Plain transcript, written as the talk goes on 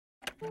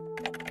Can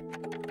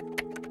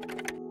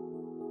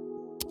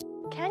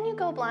you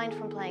go blind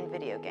from playing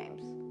video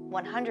games?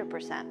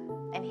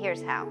 100%. And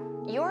here's how.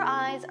 Your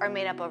eyes are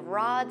made up of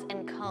rods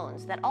and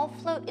cones that all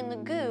float in the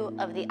goo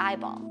of the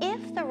eyeball.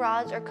 If the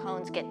rods or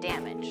cones get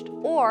damaged,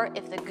 or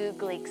if the goo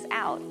leaks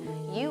out,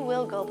 you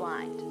will go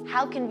blind.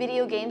 How can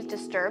video games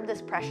disturb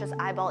this precious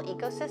eyeball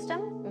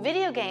ecosystem?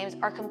 Video games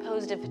are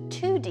composed of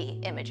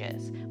 2D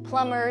images,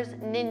 plumbers,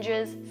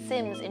 ninjas,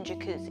 Sims, and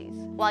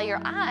jacuzzis, while your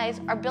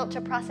eyes are built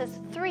to process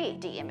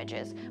 3D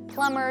images,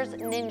 plumbers,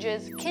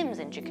 ninjas, Kims,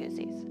 and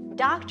jacuzzis.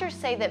 Doctors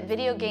say that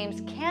video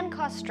games can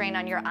cause strain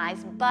on your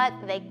eyes, but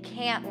they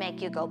can't make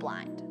you go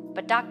blind.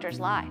 But doctors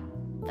lie.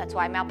 That's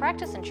why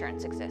malpractice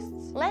insurance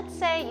exists. Let's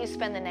say you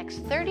spend the next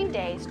 30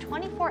 days,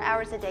 24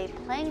 hours a day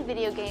playing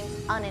video games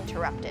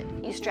uninterrupted.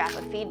 You strap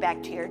a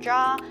feedback to your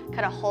jaw,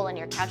 cut a hole in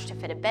your couch to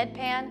fit a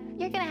bedpan.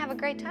 You're gonna have a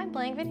great time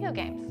playing video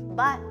games.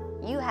 But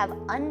you have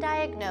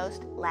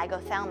undiagnosed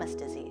lagophthalmos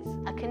disease,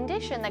 a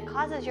condition that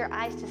causes your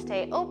eyes to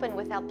stay open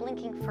without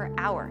blinking for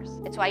hours.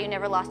 It's why you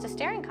never lost a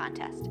staring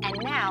contest. And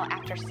now,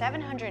 after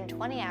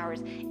 720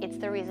 hours, it's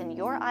the reason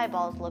your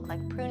eyeballs look like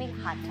pruny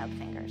hot tub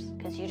fingers,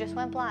 because you just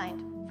went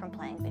blind from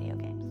playing video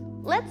games.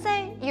 Let's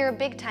say you're a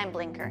big-time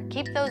blinker.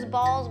 Keep those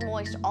balls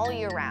moist all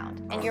year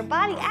round, and your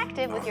body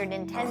active with your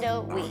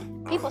Nintendo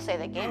Wii. People say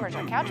that gamers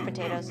are couch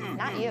potatoes,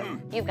 not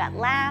you. You've got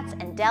lats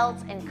and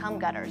delts and cum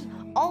gutters,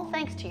 all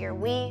thanks to your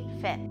Wii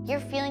Fit.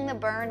 You're feeling the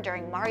burn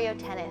during Mario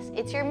Tennis.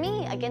 It's your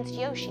me against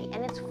Yoshi,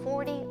 and it's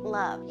 40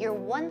 love. You're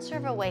one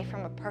serve away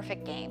from a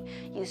perfect game.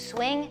 You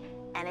swing,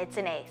 and it's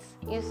an ace.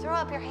 You throw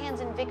up your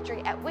hands in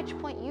victory, at which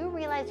point you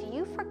realize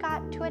you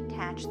forgot to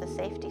attach the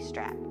safety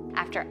strap.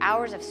 After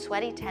hours of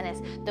sweaty tennis,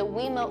 the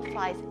Wiimote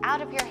flies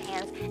out of your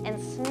hands and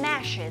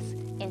smashes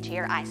into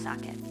your eye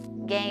socket.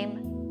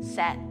 Game,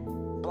 set,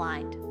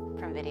 blind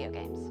from video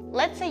games.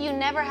 Let's say you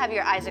never have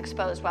your eyes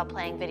exposed while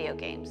playing video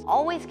games.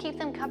 Always keep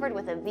them covered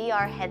with a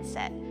VR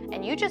headset,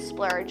 and you just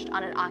splurged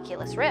on an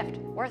Oculus Rift.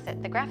 Worth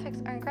it, the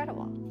graphics are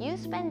incredible. You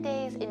spend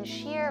days in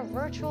sheer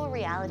virtual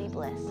reality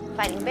bliss.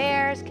 Fighting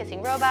bears,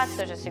 kissing robots,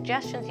 those are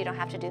suggestions, you don't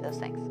have to do those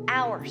things.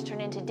 Hours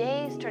turn into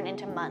days, turn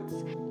into months.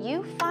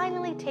 You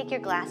finally take your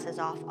glasses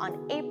off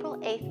on April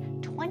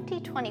 8th,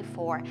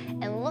 2024,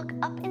 and look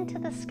up into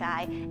the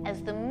sky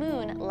as the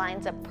moon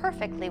lines up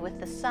perfectly with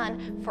the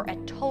sun for a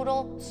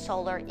total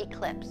solar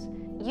eclipse.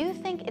 You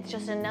think it's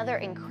just another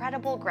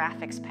incredible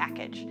graphics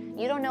package.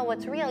 You don't know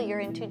what's real,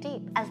 you're in too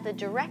deep. As the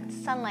direct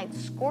sunlight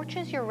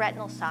scorches your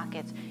retinal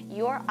sockets,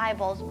 your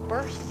eyeballs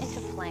burst into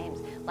flames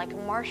like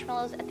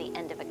marshmallows at the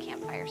end of a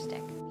campfire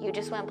stick. You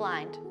just went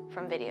blind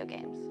from video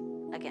games.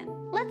 Again.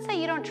 Let's say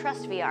you don't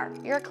trust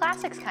VR. You're a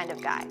classics kind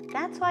of guy.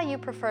 That's why you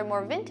prefer a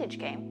more vintage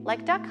game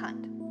like Duck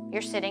Hunt.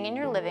 You're sitting in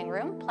your living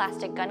room,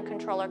 plastic gun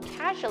controller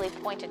casually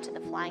pointed to the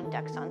flying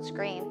ducks on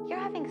screen. You're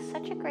having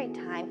such a great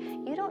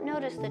time, you don't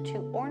notice the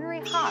two ornery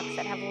hawks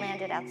that have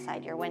landed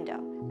outside your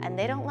window. And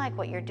they don't like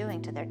what you're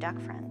doing to their duck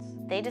friends.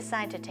 They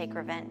decide to take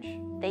revenge.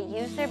 They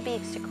use their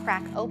beaks to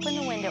crack open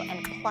the window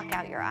and pluck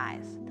out your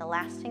eyes. The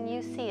last thing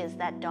you see is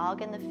that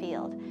dog in the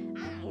field,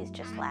 and he's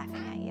just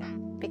laughing at you.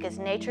 Because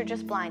nature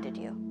just blinded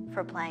you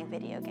for playing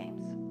video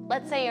games.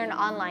 Let's say you're an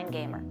online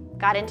gamer.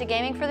 Got into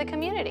gaming for the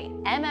community,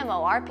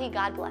 MMORP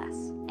God bless.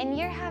 And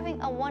you're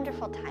having a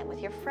wonderful time with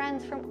your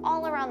friends from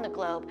all around the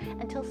globe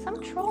until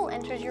some troll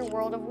enters your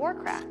World of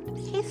Warcraft.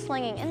 He's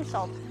slinging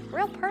insults,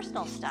 real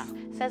personal stuff,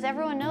 says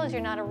everyone knows you're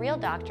not a real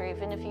doctor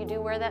even if you do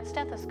wear that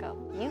stethoscope.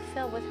 You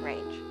fill with rage.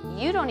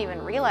 You don't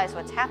even realize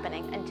what's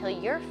happening until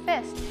your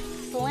fist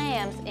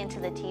slams into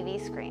the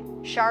TV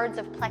screen. Shards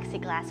of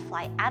plexiglass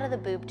fly out of the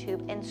boob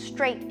tube and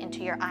straight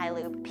into your eye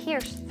loop,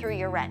 pierce through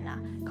your retina,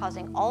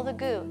 causing all the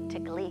goo to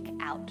leak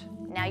out.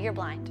 Now you're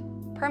blind,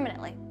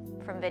 permanently,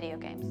 from video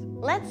games.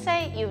 Let's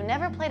say you've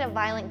never played a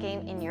violent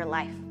game in your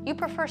life. You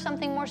prefer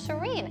something more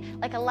serene,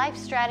 like a life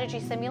strategy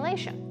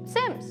simulation.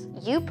 Sims.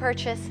 You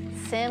purchase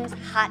Sims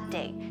Hot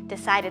Date.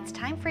 Decide it's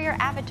time for your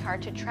avatar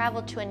to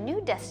travel to a new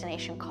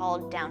destination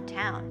called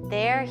Downtown.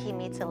 There he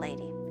meets a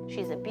lady.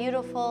 She's a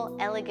beautiful,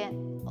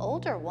 elegant,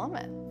 older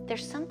woman.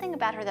 There's something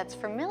about her that's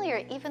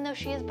familiar even though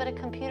she is but a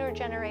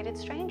computer-generated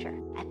stranger.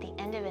 At the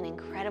end of an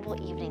incredible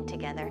evening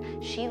together,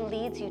 she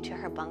leads you to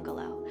her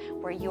bungalow,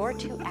 where your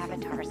two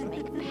avatars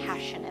make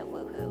passionate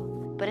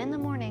woohoo. But in the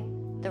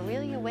morning, the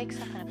real you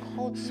wakes up in a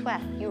cold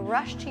sweat. You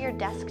rush to your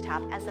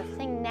desktop as the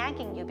thing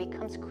nagging you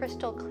becomes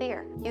crystal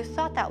clear. You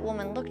thought that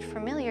woman looked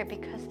familiar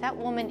because that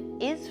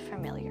woman is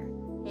familiar.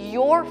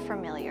 You're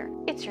familiar.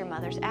 It's your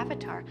mother's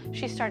avatar.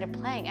 She started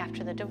playing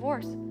after the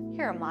divorce.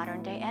 You're a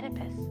modern-day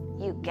Oedipus.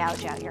 You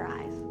gouge out your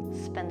eyes.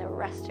 Spend the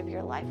rest of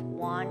your life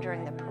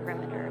wandering the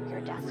perimeter of your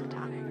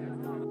desktop,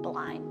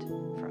 blind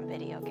from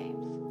video games.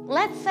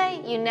 Let's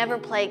say you never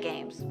play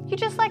games. You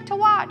just like to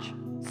watch.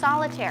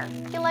 Solitaire.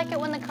 You like it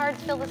when the cards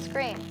fill the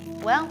screen.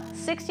 Well,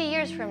 60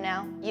 years from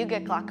now, you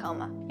get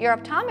glaucoma. Your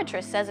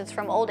optometrist says it's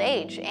from old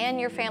age and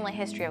your family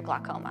history of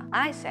glaucoma.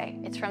 I say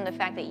it's from the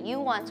fact that you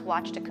once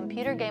watched a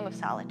computer game of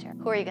solitaire.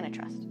 Who are you going to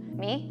trust?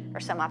 Me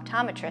or some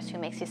optometrist who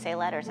makes you say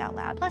letters out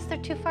loud? Plus, they're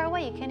too far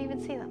away, you can't even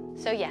see them.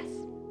 So yes,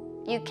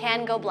 You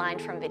can go blind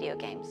from video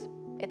games.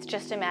 It's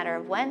just a matter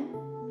of when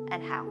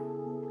and how.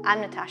 I'm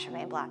Natasha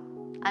Vaynblat.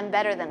 I'm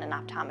better than an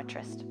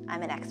optometrist.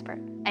 I'm an expert.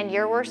 And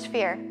your worst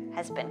fear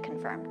has been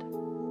confirmed.